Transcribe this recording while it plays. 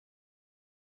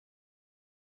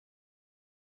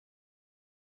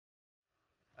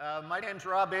My name's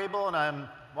Rob Abel, and I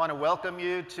want to welcome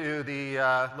you to the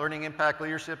Learning Impact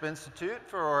Leadership Institute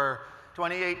for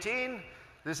 2018.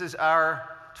 This is our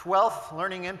 12th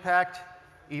Learning Impact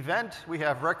event. We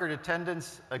have record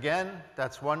attendance again.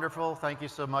 That's wonderful. Thank you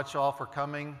so much all for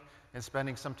coming and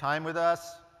spending some time with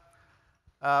us.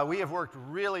 We have worked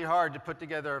really hard to put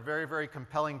together a very, very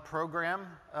compelling program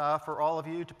for all of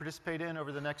you to participate in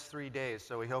over the next 3 days,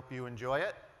 so we hope you enjoy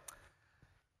it.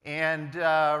 And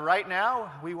right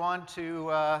now, we want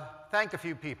to thank a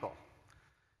few people.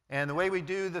 And the way we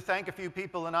do the thank a few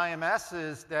people in IMS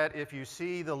is that if you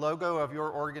see the logo of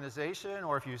your organization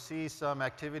or if you see some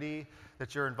activity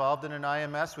that you're involved in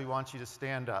IMS, we want you to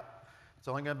stand up. It's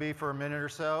only going to be for a minute or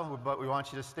so, but we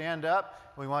want you to stand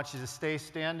up. We want you to stay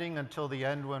standing until the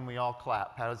end when we all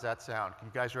clap. How does that sound?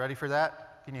 You guys ready for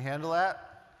that? Can you handle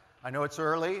that? I know it's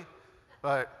early,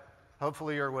 but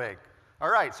hopefully you're awake. All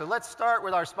right, so let's start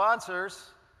with our sponsors.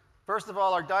 First of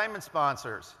all, our diamond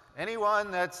sponsors.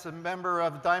 Anyone that's a member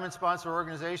of a diamond sponsor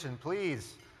organization,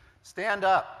 please stand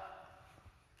up.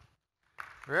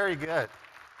 Very good.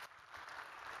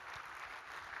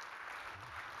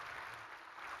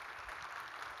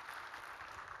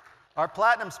 Our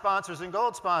platinum sponsors and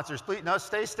gold sponsors, please, no,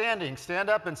 stay standing. Stand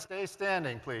up and stay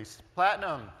standing, please.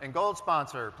 Platinum and gold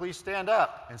sponsor, please stand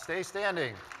up and stay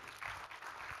standing.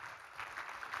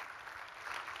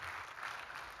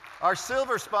 Our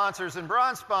silver sponsors and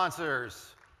bronze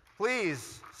sponsors,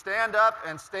 please stand up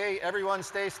and everyone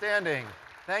stay standing.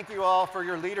 Thank you all for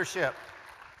your leadership.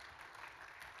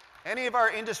 Any of our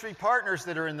industry partners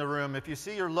that are in the room, if you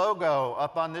see your logo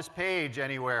up on this page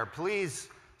anywhere, please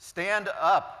stand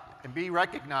up and be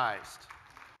recognized.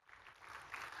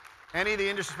 Any of the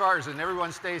industry partners, and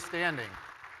everyone stay standing.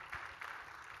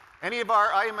 Any of our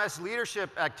IMS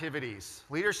leadership activities,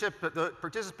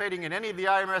 participating in any of the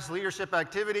IMS leadership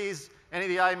activities, any of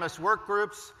the IMS work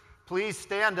groups, please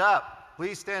stand up.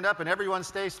 Please stand up and everyone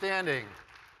stay standing.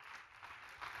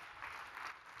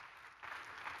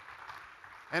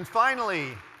 And finally,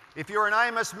 if you're an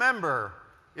IMS member,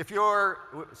 if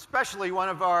you're especially one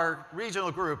of our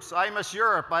regional groups, IMS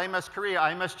Europe, IMS Korea,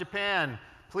 IMS Japan,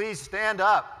 please stand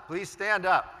up. Please stand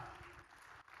up.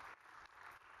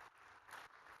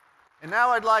 And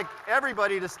now I'd like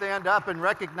everybody to stand up and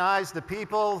recognize the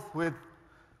people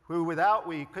who without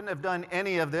we couldn't have done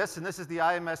any of this, and this is the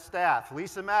IMS staff.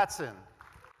 Lisa Matson,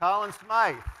 Colin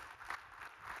Smythe,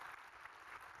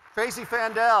 Tracy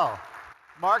Fandel,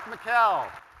 Mark McKell,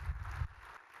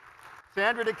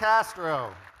 Sandra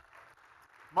DeCastro,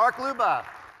 Mark Luba,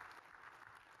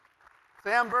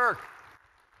 Sam Burke,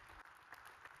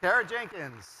 Tara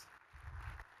Jenkins,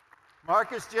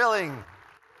 Marcus Gilling,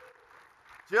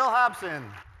 Jill Hobson,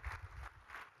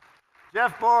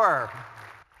 Jeff Bohr,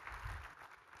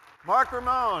 Mark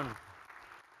Ramone,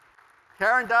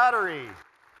 Karen Dottery,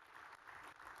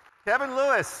 Kevin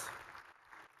Lewis,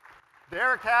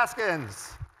 Derek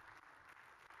Haskins,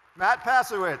 Matt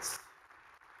Pasowitz,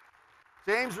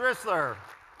 James Rissler,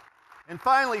 and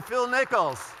finally, Phil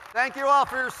Nichols. Thank you all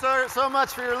for so much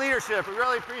for your leadership. We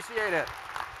really appreciate it.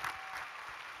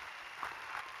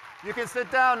 You can sit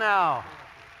down now.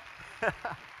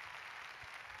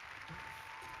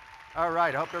 All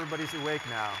right, I hope everybody's awake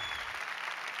now.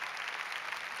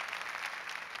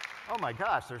 Oh my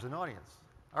gosh, there's an audience.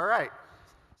 All right,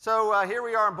 so here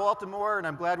we are in Baltimore, and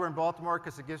I'm glad we're in Baltimore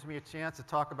because it gives me a chance to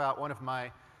talk about one of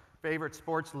my favorite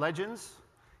sports legends.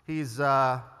 He's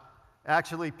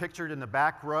actually pictured in the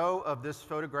back row of this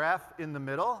photograph in the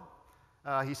middle.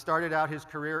 He started out his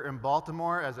career in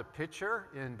Baltimore as a pitcher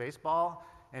in baseball,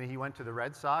 and he went to the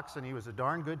Red Sox, and he was a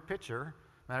darn good pitcher.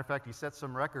 Matter of fact, he set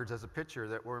some records as a pitcher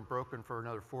that weren't broken for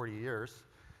another 40 years.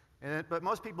 But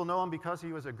most people know him because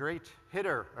he was a great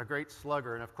hitter, a great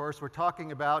slugger. And of course, we're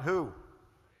talking about who?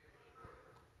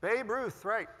 Babe Ruth,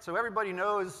 right. So everybody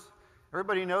knows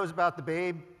about the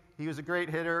Babe. He was a great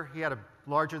hitter. He had a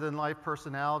larger-than-life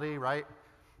personality, right?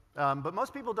 But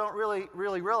most people don't really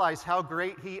realize how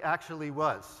great he actually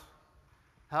was.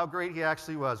 How great he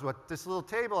actually was. What this little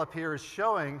table up here is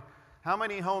showing how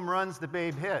many home runs the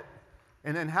Babe hit,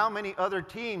 and then how many other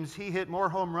teams he hit more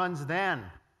home runs than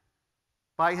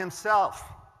by himself.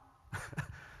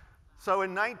 So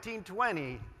in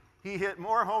 1920, he hit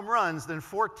more home runs than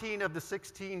 14 of the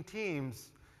 16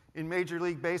 teams in Major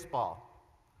League Baseball.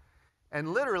 And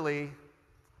literally,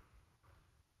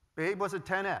 Babe was a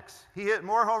 10X. He hit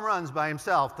more home runs by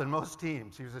himself than most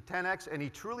teams. He was a 10X, and he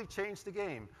truly changed the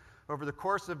game. Over the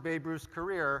course of Babe Ruth's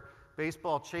career,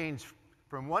 baseball changed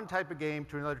from one type of game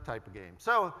to another type of game.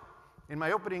 So in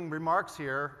my opening remarks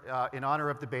here, in honor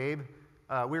of the Babe,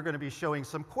 we're going to be showing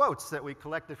some quotes that we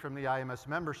collected from the IMS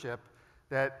membership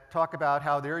that talk about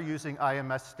how they're using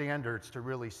IMS standards to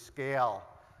really scale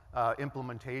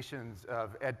implementations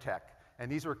of EdTech. And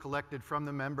these were collected from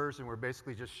the members, and we're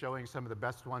basically just showing some of the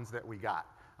best ones that we got.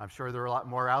 I'm sure there are a lot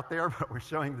more out there, but we're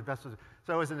showing the best ones.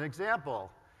 So as an example,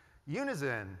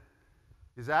 Unizin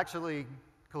is actually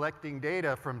collecting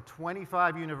data from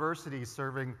 25 universities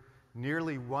serving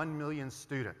nearly 1 million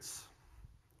students.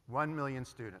 1 million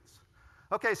students.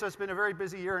 Okay, so it's been a very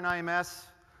busy year in IMS.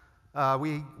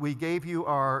 We gave you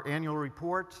our annual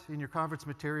report in your conference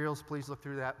materials. Please look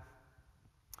through that.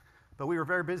 But we were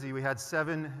very busy. We had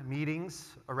 7 meetings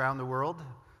around the world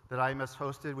that IMS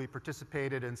hosted. We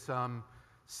participated in some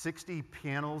 60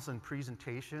 panels and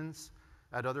presentations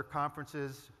at other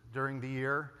conferences during the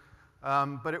year.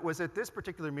 But it was at this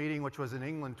particular meeting, which was in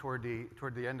England toward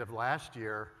the end of last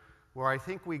year, where I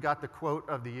think we got the quote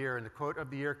of the year. And the quote of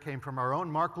the year came from our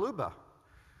own Mark Luba,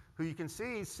 who you can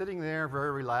see sitting there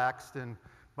very relaxed. And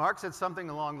Mark said something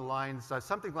along the lines,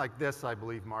 something like this, I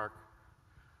believe, Mark.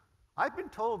 I've been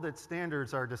told that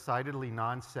standards are decidedly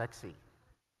non-sexy.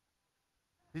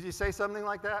 Did you say something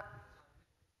like that?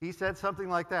 He said something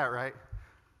like that, right?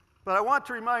 But I want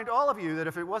to remind all of you that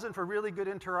if it wasn't for really good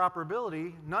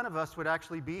interoperability, none of us would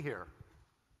actually be here.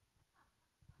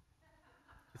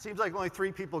 It seems like only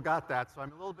 3 people got that, so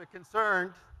I'm a little bit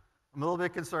concerned.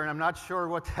 I'm not sure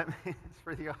what that means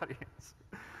for the audience.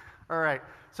 All right,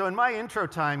 so in my intro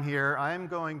time here, I'm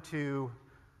going to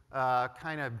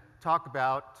kind of talk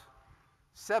about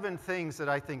 7 things that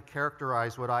I think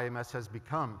characterize what IMS has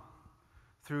become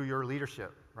through your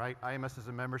leadership, right? IMS is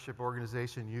a membership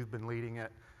organization. You've been leading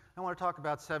it. I want to talk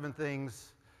about 7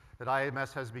 things that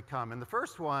IMS has become. And the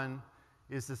first one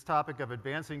is this topic of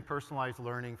advancing personalized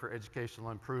learning for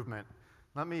educational improvement.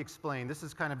 Let me explain. This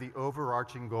is kind of the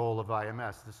overarching goal of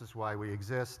IMS. This is why we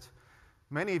exist.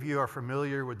 Many of you are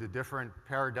familiar with the different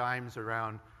paradigms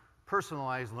around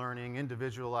personalized learning,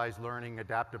 individualized learning,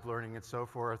 adaptive learning, and so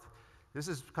forth.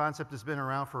 This concept has been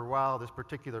around for a while. This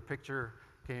particular picture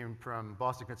came from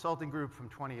Boston Consulting Group from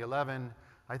 2011.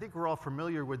 I think we're all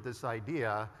familiar with this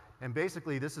idea, and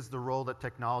basically this is the role that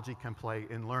technology can play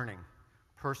in learning.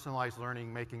 Personalized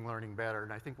learning, making learning better,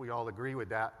 and I think we all agree with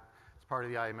that. It's part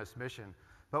of the IMS mission.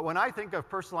 But when I think of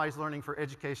personalized learning for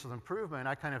educational improvement,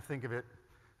 I kind of think of it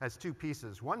as 2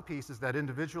 pieces. One piece is that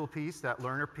individual piece, that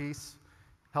learner piece,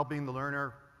 helping the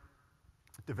learner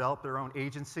develop their own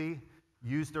agency,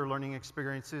 use their learning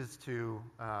experiences to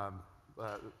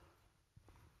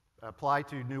apply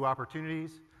to new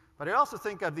opportunities. But I also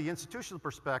think of the institutional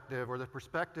perspective, or the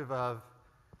perspective of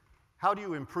how do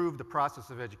you improve the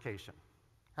process of education?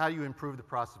 How do you improve the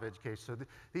process of education? So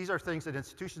these are things that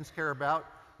institutions care about,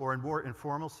 or in more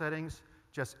informal settings,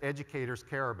 just educators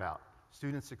care about.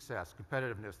 Student success,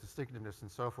 competitiveness, distinctiveness,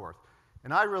 and so forth.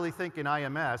 And I really think in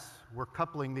IMS, we're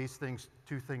coupling these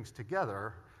 2 things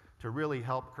together to really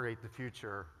help create the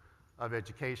future of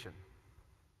education.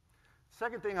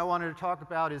 Second thing I wanted to talk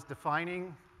about is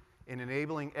defining and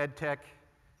enabling EdTech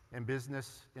and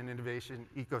business and innovation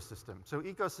ecosystem. So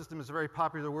ecosystem is a very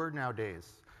popular word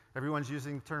nowadays. Everyone's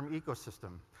using the term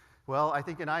ecosystem. Well, I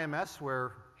think in IMS,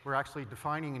 we're actually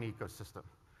defining an ecosystem.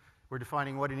 We're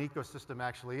defining what an ecosystem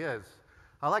actually is.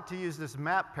 I like to use this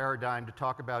map paradigm to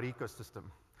talk about ecosystem.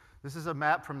 This is a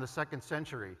map from the 2nd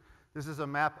century. This is a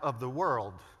map of the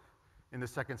world in the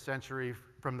 2nd century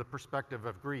from the perspective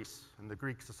of Greece and the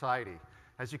Greek society.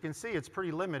 As you can see, it's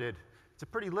pretty limited. It's a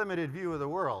pretty limited view of the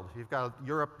world. You've got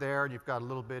Europe there, and you've got a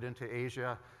little bit into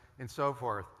Asia, and so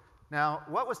forth. Now,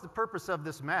 what was the purpose of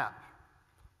this map?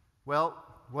 Well,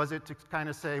 was it to kind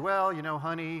of say, well, you know,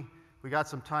 honey, we got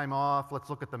some time off, let's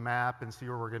look at the map and see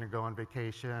where we're going to go on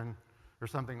vacation, or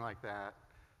something like that?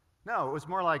 No, it was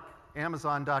more like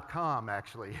Amazon.com,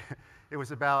 actually. It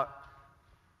was about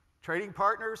trading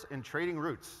partners and trading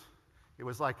routes. It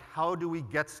was like, how do we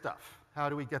get stuff? How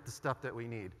do we get the stuff that we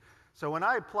need? So when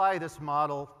I apply this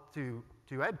model to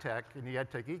EdTech, in the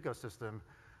EdTech ecosystem,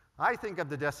 I think of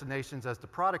the destinations as the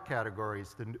product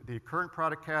categories, the current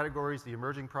product categories, the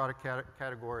emerging product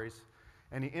categories,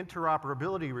 and the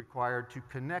interoperability required to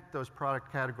connect those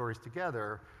product categories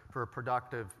together for a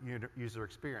productive user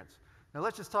experience. Now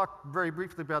let's just talk very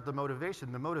briefly about the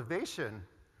motivation. The motivation,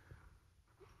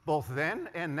 both then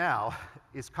and now,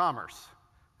 is commerce.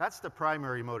 That's the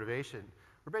primary motivation.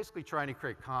 We're basically trying to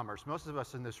create commerce. Most of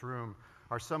us in this room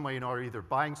are some way either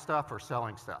buying stuff or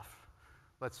selling stuff.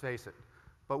 Let's face it.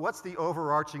 But what's the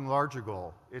overarching larger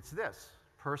goal? It's this: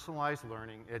 personalized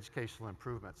learning, educational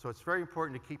improvement. So it's very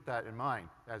important to keep that in mind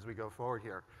as we go forward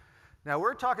here. Now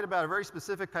we're talking about a very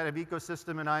specific kind of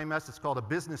ecosystem in IMS. It's called a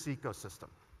business ecosystem.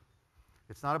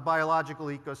 It's not a biological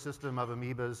ecosystem of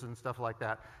amoebas and stuff like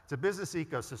that. It's a business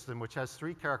ecosystem which has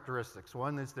three characteristics.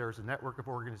 One is there's a network of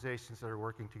organizations that are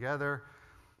working together.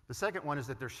 The second one is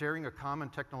that they're sharing a common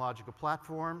technological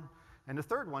platform. And the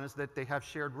third one is that they have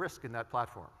shared risk in that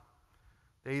platform.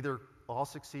 They either all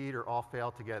succeed or all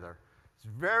fail together. It's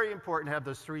very important to have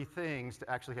those three things to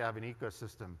actually have an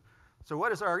ecosystem. So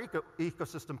what is our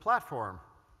ecosystem platform?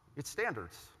 It's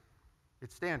standards.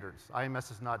 It's standards.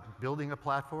 IMS is not building a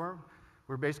platform.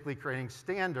 We're basically creating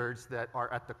standards that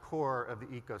are at the core of the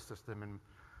ecosystem, and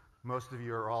most of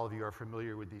you or all of you are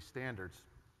familiar with these standards.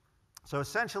 So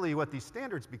essentially what these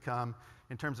standards become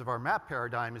in terms of our map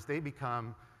paradigm is they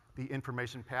become the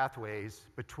information pathways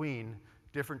between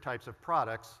different types of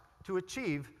products to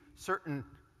achieve certain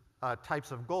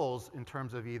types of goals in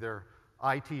terms of either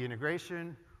IT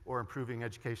integration or improving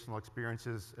educational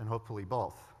experiences, and hopefully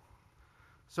both.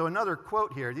 So another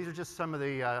quote here. These are just some of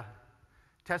the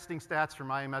testing stats from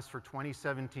IMS for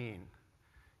 2017.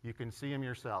 You can see them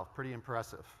yourself. Pretty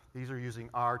impressive. These are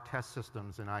using our test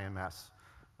systems in IMS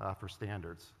for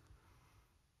standards.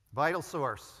 Vital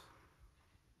source.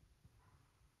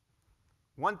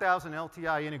 1,000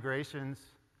 LTI integrations,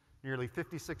 nearly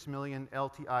 56 million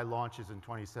LTI launches in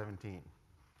 2017.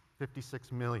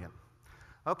 56 million.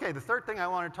 Okay, the third thing I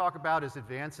want to talk about is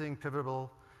advancing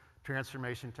pivotal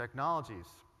transformation technologies.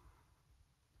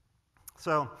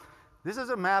 So this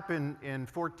is a map in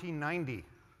 1490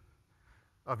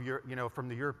 of from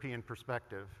the European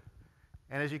perspective.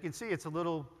 And as you can see, it's a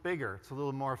little bigger. It's a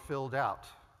little more filled out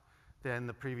than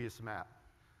the previous map.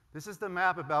 This is the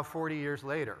map about 40 years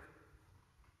later.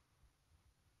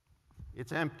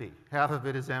 It's empty. Half of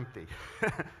it is empty.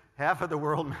 Half of the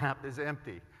world map is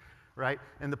empty, right?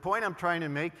 And the point I'm trying to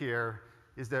make here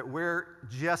is that we're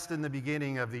just in the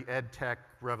beginning of the ed tech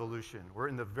revolution. We're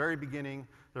in the very beginning.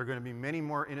 There are going to be many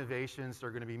more innovations. There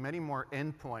are going to be many more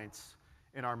endpoints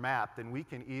in our map than we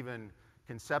can even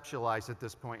conceptualize at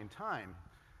this point in time.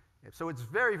 So it's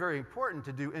very, very important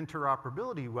to do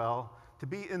interoperability well, to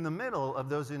be in the middle of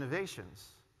those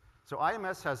innovations. So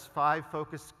IMS has 5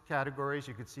 focus categories.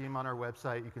 You can see them on our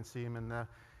website. You can see them in the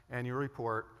annual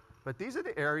report. But these are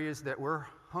the areas that we're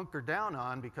hunkered down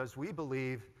on because we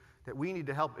believe that we need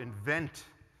to help invent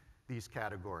these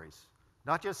categories.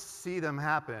 Not just see them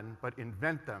happen, but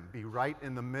invent them, be right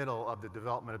in the middle of the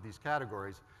development of these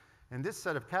categories. And this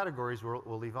set of categories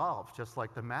will evolve, just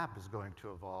like the map is going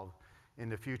to evolve in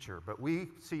the future. But we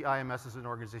see IMS as an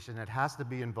organization that has to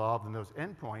be involved in those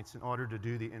endpoints in order to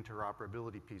do the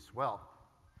interoperability piece well.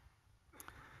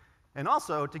 And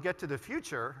also, to get to the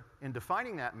future, in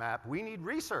defining that map, we need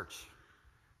research.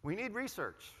 We need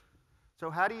research. So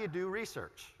how do you do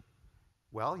research?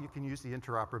 Well, you can use the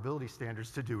interoperability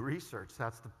standards to do research.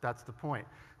 That's the point.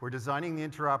 We're designing the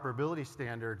interoperability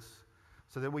standards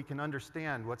so that we can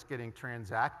understand what's getting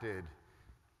transacted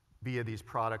via these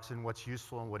products and what's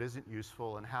useful and what isn't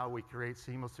useful, and how we create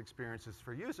seamless experiences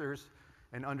for users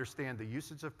and understand the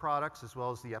usage of products as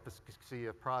well as the efficacy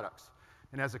of products.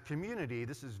 And as a community,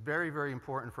 this is very, very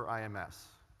important for IMS,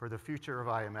 for the future of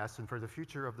IMS and for the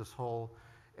future of this whole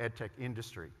EdTech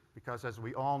industry. Because as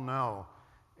we all know,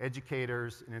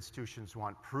 educators and institutions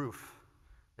want proof.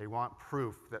 They want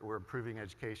proof that we're improving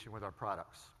education with our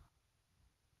products.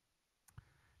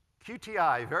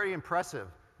 QTI, very impressive.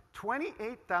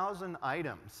 28,000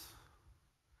 items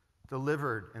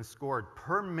delivered and scored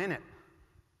per minute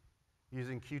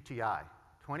using QTI.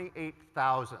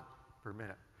 28,000 per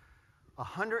minute.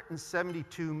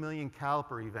 172 million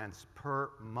caliper events per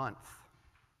month.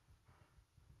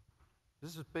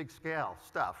 This is big scale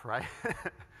stuff, right?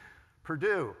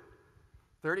 Purdue,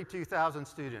 32,000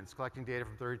 students, collecting data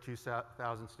from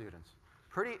 32,000 students.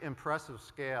 Pretty impressive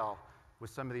scale with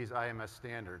some of these IMS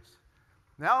standards.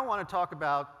 Now I want to talk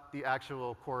about the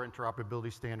actual core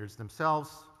interoperability standards themselves.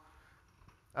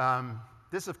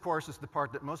 This, of course, is the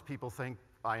part that most people think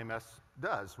IMS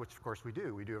does, which, of course, we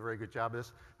do. We do a very good job of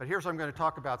this. But here's what I'm going to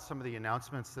talk about some of the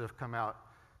announcements that have come out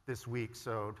this week,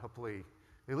 so hopefully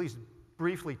at least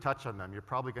briefly touch on them. You're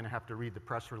probably going to have to read the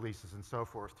press releases and so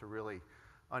forth to really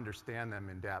understand them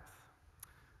in depth.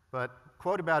 But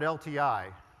quote about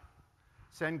LTI,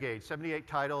 Cengage, 78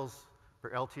 titles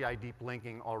for LTI deep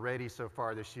linking already so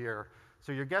far this year.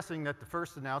 So you're guessing that the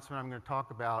first announcement I'm going to talk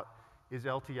about is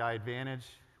LTI Advantage.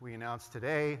 We announced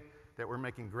today that we're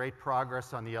making great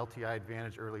progress on the LTI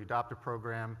Advantage early adopter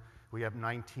program. We have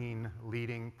 19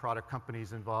 leading product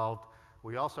companies involved.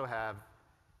 We also have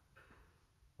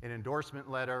an endorsement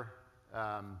letter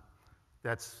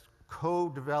that's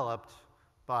co-developed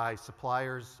by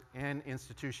suppliers and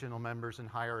institutional members in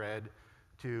higher ed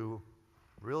to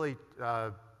really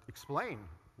explain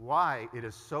why it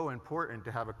is so important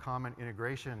to have a common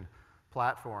integration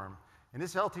platform. And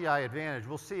this LTI Advantage,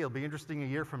 we'll see, it'll be interesting a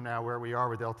year from now where we are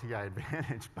with LTI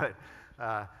Advantage, but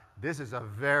this is a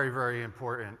very, very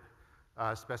important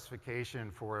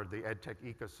specification for the EdTech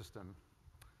ecosystem.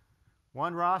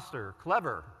 One roster,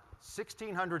 clever.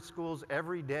 1,600 schools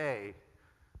every day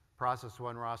process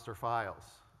one roster files.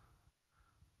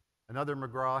 Another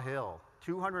McGraw-Hill,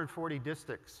 240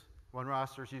 districts. One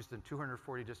roster is used in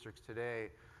 240 districts today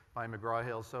by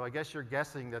McGraw-Hill. So I guess you're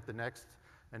guessing that the next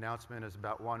announcement is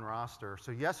about one roster.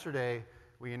 So yesterday,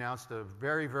 we announced a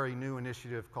very, very new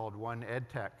initiative called One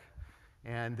EdTech.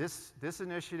 And this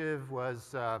initiative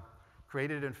was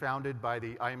created and founded by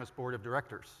the IMS Board of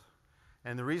Directors.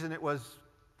 And the reason it was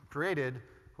created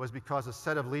was because a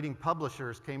set of leading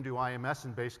publishers came to IMS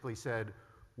and basically said,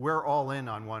 we're all in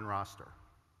on one roster.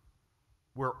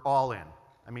 We're all in.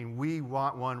 I mean, we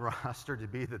want one roster to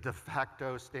be the de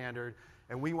facto standard,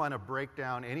 and we want to break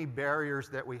down any barriers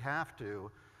that we have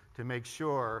to make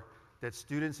sure that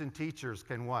students and teachers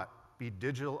can what? Be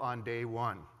digital on day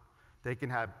one. They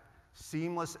can have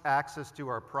seamless access to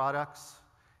our products,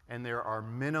 and there are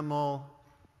minimal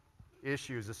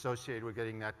issues associated with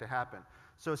getting that to happen.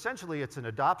 So essentially, it's an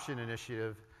adoption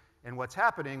initiative, and what's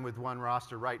happening with one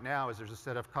roster right now is there's a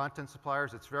set of content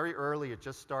suppliers. It's very early, it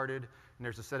just started, and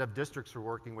there's a set of districts we're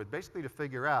working with basically to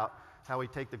figure out how we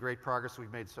take the great progress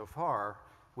we've made so far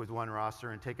with one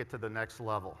roster and take it to the next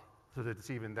level so that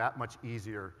it's even that much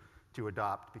easier to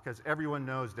adopt, because everyone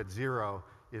knows that 0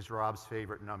 is Rob's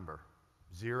favorite number.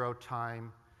 0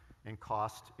 time and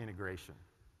cost integration.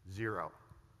 0.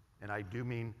 And I do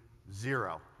mean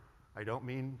 0. I don't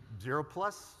mean 0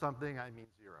 plus something, I mean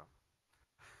 0.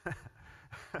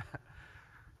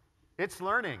 It's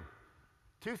learning.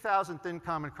 2,000 thin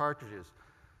common cartridges.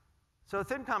 So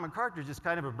thin common cartridge is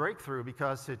kind of a breakthrough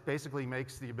because it basically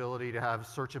makes the ability to have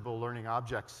searchable learning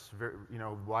objects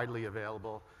widely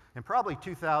available. And probably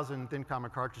 2,000 thin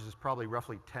common cartridges is probably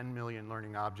roughly 10 million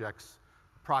learning objects,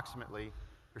 approximately.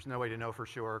 There's no way to know for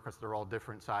sure because they're all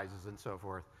different sizes and so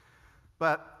forth.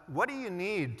 But what do you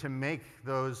need to make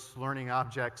those learning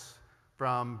objects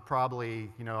from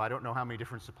probably, I don't know how many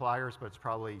different suppliers, but it's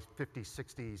probably 50,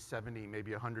 60, 70,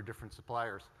 maybe 100 different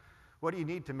suppliers. What do you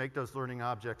need to make those learning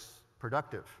objects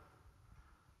productive?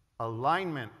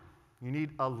 Alignment. You need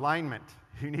alignment.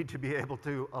 You need to be able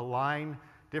to align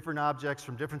different objects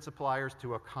from different suppliers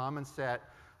to a common set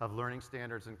of learning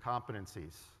standards and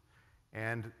competencies.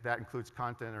 And that includes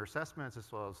content or assessments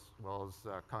as well as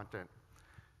content.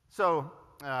 So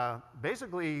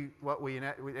basically what we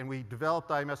developed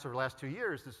IMS over the last 2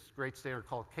 years, this great standard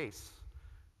called CASE,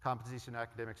 Competencies and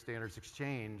Academic Standards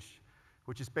Exchange,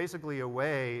 which is basically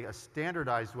a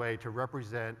standardized way to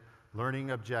represent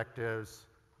learning objectives,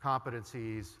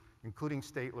 competencies, including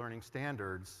state learning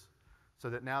standards, so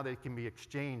that now they can be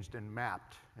exchanged and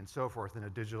mapped and so forth in a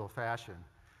digital fashion.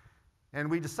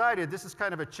 And we decided this is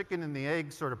kind of a chicken and the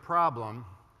egg sort of problem,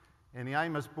 and the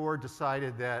IMS board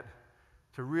decided that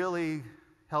to really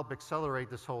help accelerate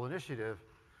this whole initiative,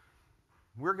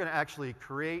 we're going to actually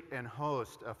create and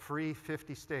host a free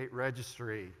 50-state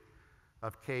registry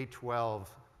of K-12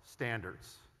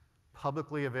 standards,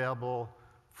 publicly available,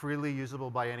 freely usable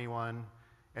by anyone,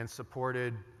 and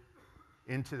supported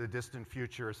into the distant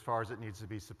future as far as it needs to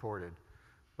be supported.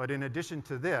 But in addition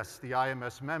to this, the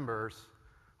IMS members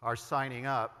are signing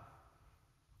up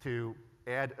to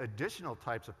add additional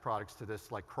types of products to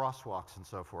this, like crosswalks and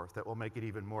so forth, that will make it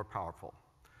even more powerful.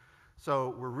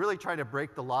 So we're really trying to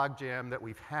break the logjam that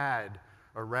we've had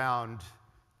around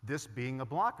this being a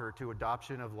blocker to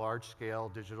adoption of large-scale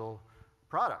digital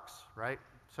products, right?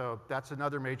 So that's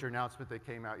another major announcement that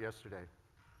came out yesterday.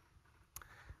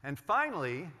 And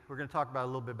finally, we're going to talk about a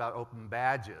little bit about open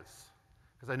badges,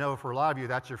 because I know for a lot of you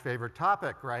that's your favorite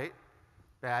topic, right?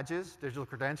 Badges, digital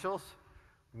credentials.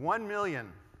 1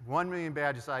 million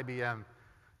badges, IBM,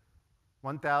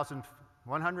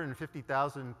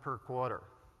 150,000 per quarter.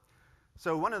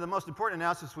 So one of the most important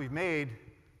announcements we've made,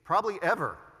 probably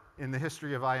ever in the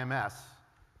history of IMS,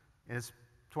 in its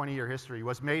 20-year history,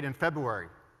 was made in February.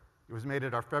 It was made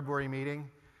at our February meeting,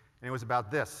 and it was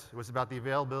about this. It was about the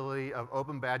availability of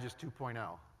Open Badges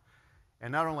 2.0.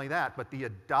 And not only that, but the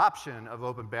adoption of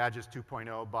Open Badges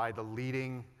 2.0 by the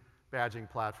leading badging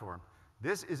platform.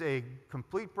 This is a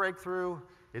complete breakthrough.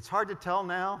 It's hard to tell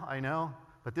now, I know,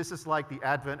 but this is like the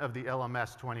advent of the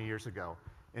LMS 20 years ago,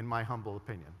 in my humble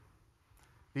opinion.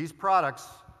 These products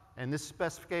and this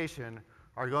specification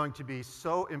are going to be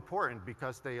so important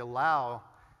because they allow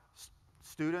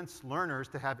students, learners,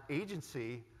 to have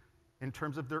agency in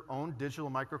terms of their own digital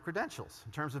micro-credentials,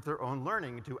 in terms of their own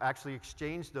learning, to actually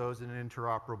exchange those in an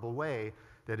interoperable way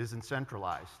that isn't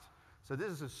centralized. So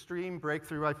this is a stream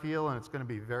breakthrough, I feel, and it's going to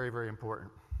be very, very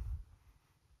important.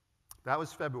 That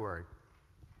was February.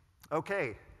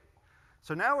 Okay,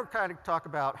 so now we're kind of talk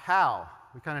about how.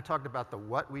 We kind of talked about the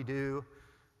what we do.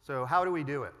 So how do we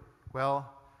do it? Well,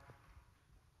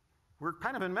 we're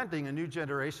kind of inventing a new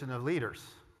generation of leaders.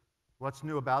 What's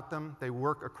new about them? They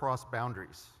work across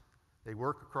boundaries. They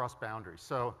work across boundaries.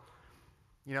 So,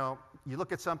 you know, you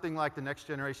look at something like the Next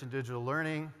Generation Digital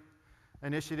Learning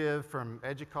Initiative from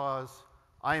EDUCAUSE,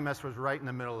 IMS was right in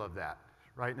the middle of that,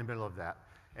 right in the middle of that.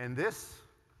 And this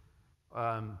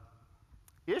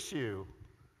issue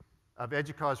of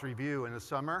EDUCAUSE review in the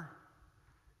summer,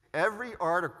 every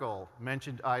article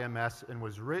mentioned IMS and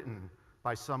was written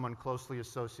by someone closely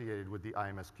associated with the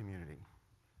IMS community.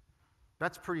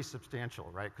 That's pretty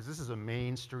substantial, right? Because this is a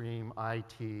mainstream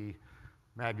IT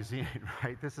magazine,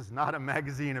 right? This is not a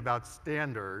magazine about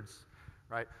standards,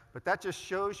 right? But that just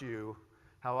shows you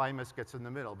how IMS gets in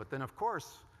the middle. But then, of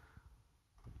course,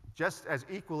 just as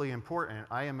equally important,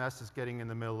 IMS is getting in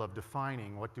the middle of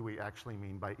defining what do we actually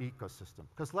mean by ecosystem.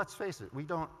 Because let's face it, we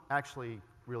don't actually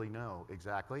really know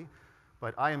exactly,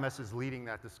 but IMS is leading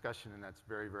that discussion, and that's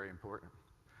very, very important.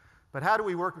 But how do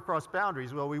we work across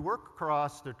boundaries? Well, we work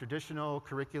across the traditional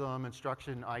curriculum,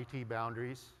 instruction, IT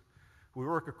boundaries. We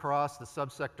work across the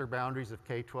subsector boundaries of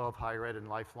K-12, higher ed, and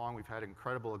lifelong. We've had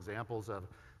incredible examples of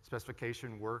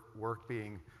specification work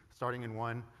being starting in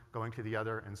one, going to the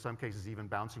other, in some cases even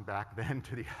bouncing back then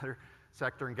to the other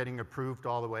sector and getting approved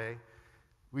all the way.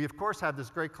 We, of course, have this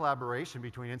great collaboration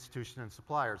between institution and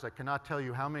suppliers. I cannot tell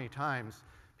you how many times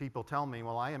people tell me,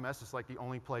 well, IMS is like the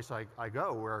only place I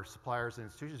go where suppliers and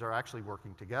institutions are actually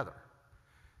working together.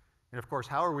 And of course,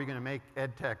 how are we going to make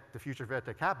EdTech, the future of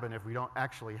EdTech, happen if we don't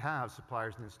actually have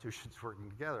suppliers and institutions working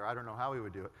together? I don't know how we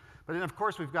would do it. But then, of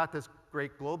course, we've got this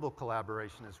great global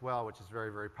collaboration as well, which is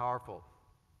very, very powerful.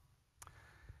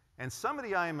 And some of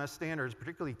the IMS standards,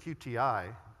 particularly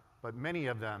QTI, but many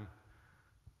of them,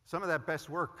 some of that best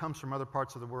work comes from other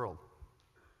parts of the world.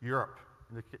 Europe,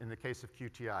 in the case of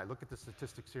QTI. Look at the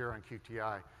statistics here on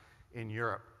QTI in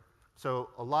Europe. So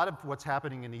a lot of what's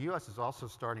happening in the US is also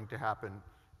starting to happen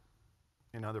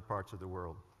in other parts of the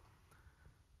world.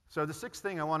 So the sixth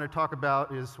thing I want to talk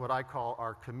about is what I call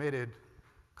our committed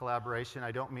collaboration.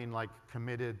 I don't mean like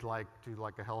committed like to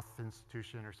like a health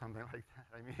institution or something like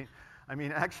that. I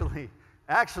mean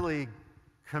actually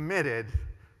committed,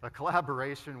 a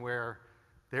collaboration where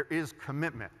there is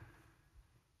commitment.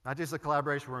 Not just a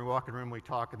collaboration where we walk in a room, we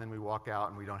talk, and then we walk out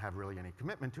and we don't have really any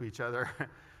commitment to each other,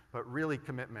 but really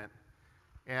commitment.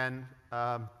 And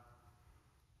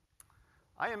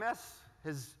IMS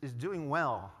is doing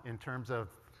well in terms of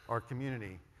our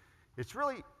community. It's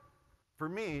really, for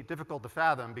me, difficult to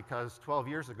fathom because 12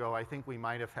 years ago, I think we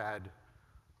might have had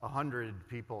 100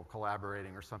 people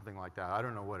collaborating or something like that. I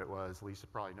don't know what it was. Lisa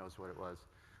probably knows what it was.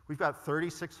 We've got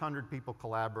 3,600 people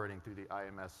collaborating through the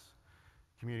IMS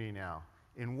community now.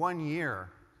 In 1 year,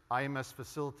 IMS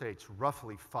facilitates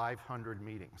roughly 500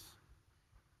 meetings.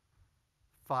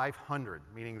 500,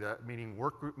 meaning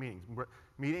work group meetings,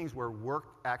 meetings where work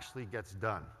actually gets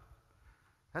done.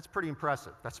 That's pretty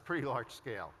impressive. That's pretty large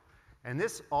scale. And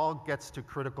this all gets to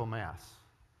critical mass.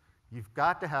 You've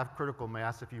got to have critical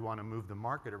mass if you want to move the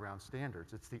market around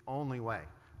standards. It's the only way.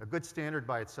 A good standard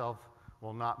by itself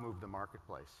will not move the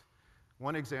marketplace.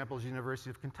 One example is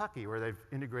University of Kentucky, where they're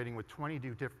integrating with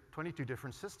 22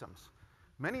 different systems.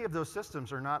 Many of those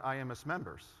systems are not IMS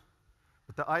members,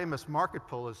 but the IMS market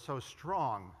pull is so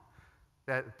strong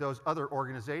that those other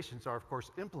organizations are, of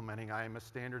course, implementing IMS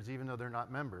standards even though they're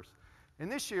not members.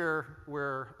 And this year,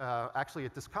 we're actually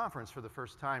at this conference for the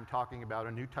first time talking about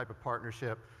a new type of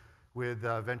partnership with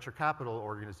venture capital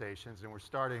organizations, and we're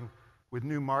starting with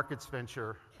New Markets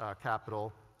Venture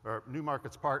Capital, or New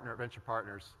Markets Venture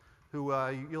Partners, who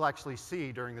you'll actually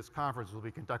see during this conference. We'll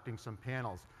be conducting some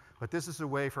panels. But this is a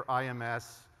way for IMS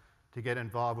to get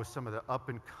involved with some of the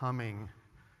up-and-coming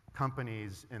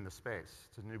companies in the space.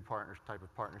 It's a new type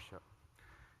of partnership.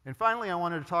 And finally, I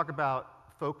wanted to talk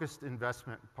about focused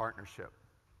investment partnership.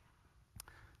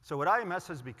 So what IMS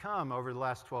has become over the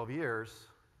last 12 years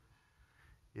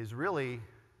is really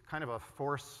kind of a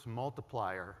force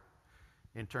multiplier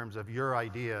in terms of your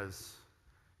ideas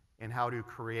and how to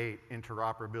create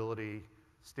interoperability,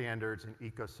 standards, and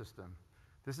ecosystem.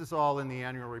 This is all in the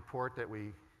annual report that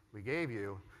we gave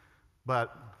you,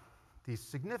 but the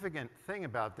significant thing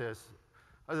about this,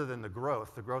 other than the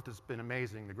growth has been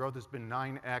amazing. The growth has been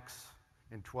 9x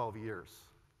in 12 years.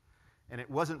 And it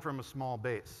wasn't from a small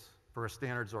base for a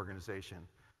standards organization.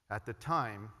 At the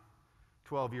time,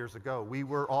 12 years ago, we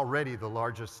were already the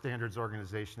largest standards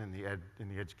organization in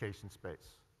the education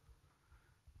space.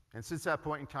 And since that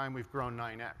point in time, we've grown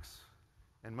 9x.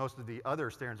 And most of the other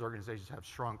standards organizations have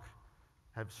shrunk.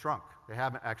 They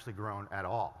haven't actually grown at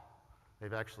all.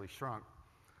 They've actually shrunk.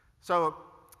 So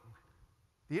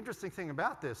the interesting thing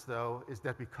about this, though, is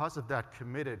that because of that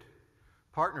committed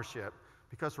partnership,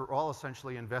 because we're all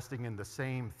essentially investing in the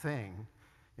same thing,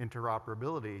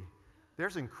 interoperability,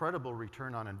 there's incredible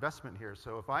return on investment here.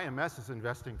 So if IMS is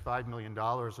investing $5 million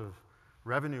of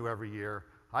revenue every year,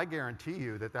 I guarantee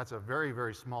you that that's a very,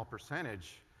 very small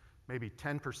percentage, maybe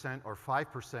 10% or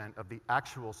 5% of the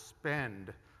actual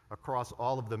spend across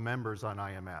all of the members on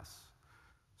IMS.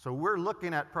 So we're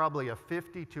looking at probably a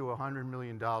 $50 to $100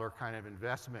 million kind of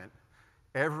investment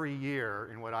every year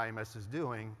in what IMS is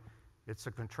doing. It's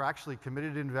a contractually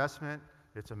committed investment,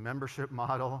 it's a membership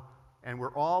model, and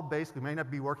we're all basically, may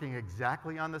not be working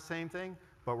exactly on the same thing,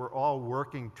 but we're all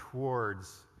working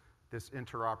towards this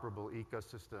interoperable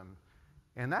ecosystem.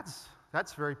 And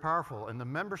that's very powerful. And the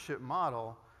membership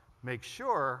model makes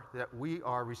sure that we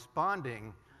are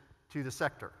responding to the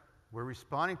sector. We're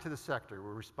responding to the sector.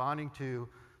 We're responding to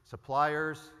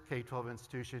suppliers, K-12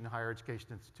 institutions, higher education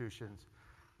institutions,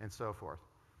 and so forth.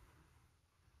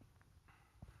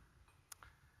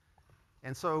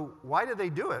 And so why do they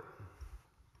do it?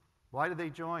 Why do they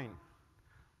join?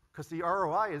 Because the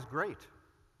ROI is great.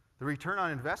 The return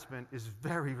on investment is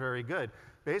very, very good.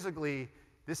 Basically,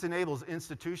 this enables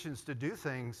institutions to do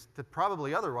things that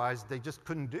probably otherwise they just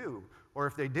couldn't do. Or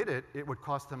if they did it, it would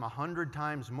cost them 100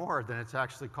 times more than it's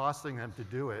actually costing them to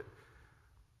do it,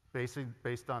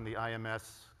 based on the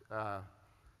IMS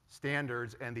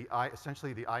standards and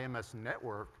essentially the IMS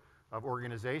network of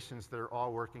organizations that are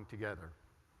all working together.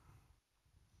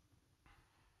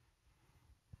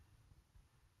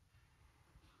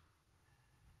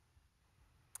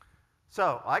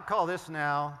 So I call this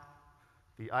now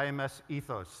the IMS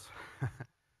ethos.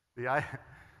 the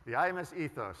IMS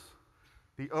ethos,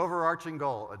 the overarching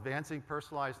goal, advancing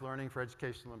personalized learning for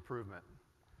educational improvement.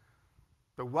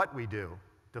 The what we do,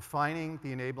 defining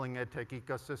the enabling EdTech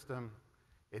ecosystem,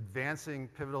 advancing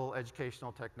pivotal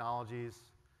educational technologies,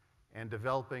 and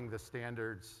developing the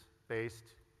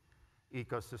standards-based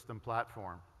ecosystem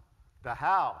platform. The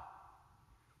how,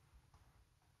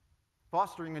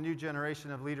 fostering a new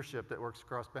generation of leadership that works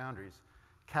across boundaries,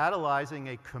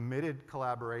 catalyzing a committed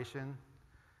collaboration,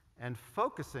 and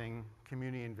focusing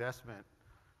community investment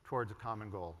towards a common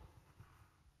goal.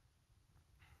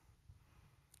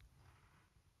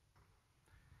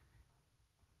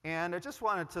 And I just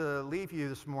wanted to leave you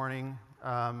this morning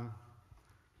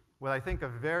with, I think, a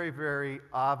very, very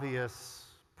obvious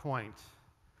point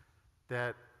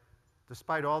that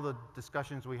despite all the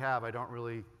discussions we have, I don't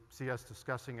really see us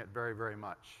discussing it very, very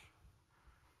much.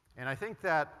 And I think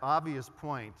that obvious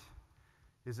point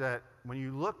is that when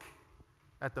you look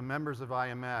at the members of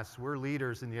IMS, we're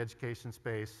leaders in the education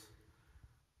space.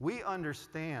 We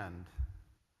understand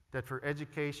that for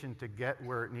education to get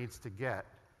where it needs to get,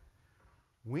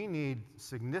 we need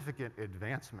significant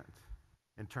advancement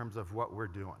in terms of what we're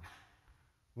doing.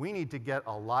 We need to get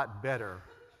a lot better,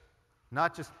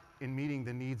 not just in meeting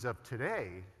the needs of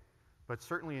today, but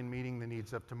certainly in meeting the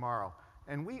needs of tomorrow.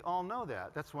 And we all know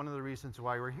that. That's one of the reasons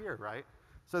why we're here, right?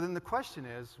 So then the question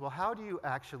is, well, how do you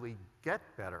actually get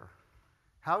better?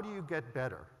 How do you get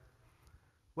better?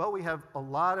 Well, we have a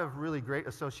lot of really great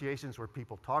associations where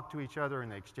people talk to each other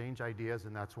and they exchange ideas,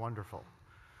 and that's wonderful.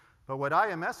 But what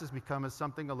IMS has become is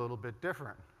something a little bit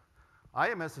different.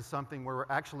 IMS is something where we're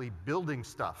actually building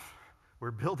stuff.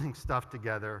 We're building stuff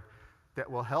together that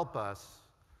will help us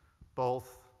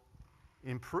both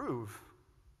improve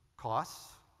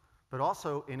costs, but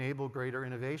also enable greater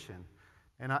innovation.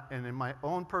 And in my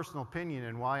own personal opinion,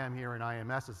 and why I'm here in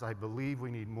IMS, is I believe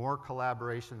we need more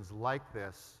collaborations like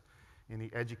this in the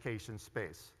education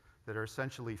space that are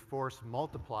essentially force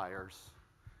multipliers,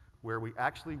 where we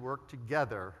actually work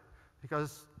together.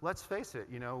 Because let's face it,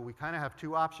 we kind of have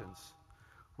two options.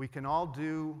 We can all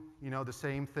do, the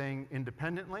same thing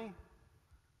independently,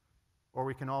 or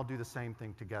we can all do the same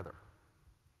thing together.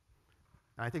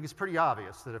 And I think it's pretty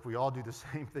obvious that if we all do the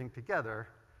same thing together,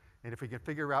 and if we can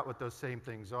figure out what those same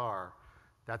things are,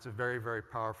 that's a very, very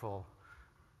powerful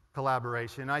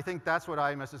collaboration. And I think that's what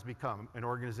IMS has become, an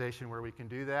organization where we can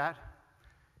do that.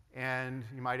 And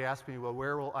you might ask me, well,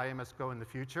 where will IMS go in the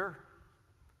future?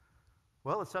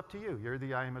 Well, it's up to you. You're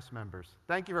the IMS members.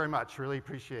 Thank you very much. Really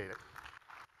appreciate it.